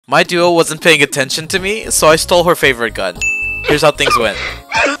My duo wasn't paying attention to me, so I stole her favorite gun. Here's how things went.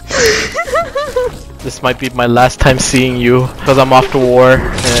 This might be my last time seeing you, because I'm off to war,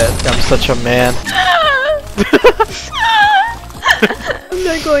 and I'm such a man. I'm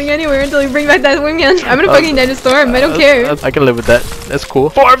not going anywhere until you bring back that wingman. I'm gonna fucking die in a storm, I don't care. I can live with that. That's cool.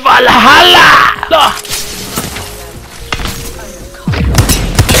 For Valhalla!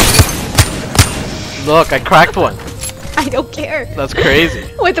 Look, I cracked one. I don't care. That's crazy.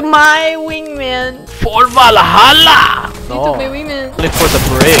 With my wingman. For Valhalla! You took my wingman. Only for the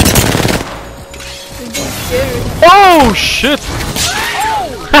parade. I'm getting scared. Oh shit!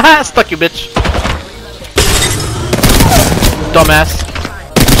 Haha, stuck you bitch. Dumbass.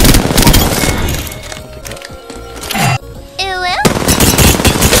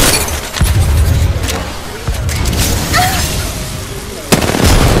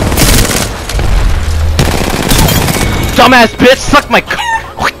 Dumbass bitch, suck my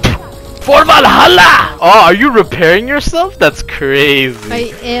For Valhalla! Oh, are you repairing yourself? That's crazy.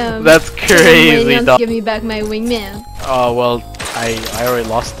 I am. That's crazy, dog. Give me back my wingman. Oh, well, I already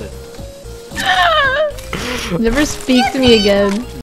lost it. Never speak to me again.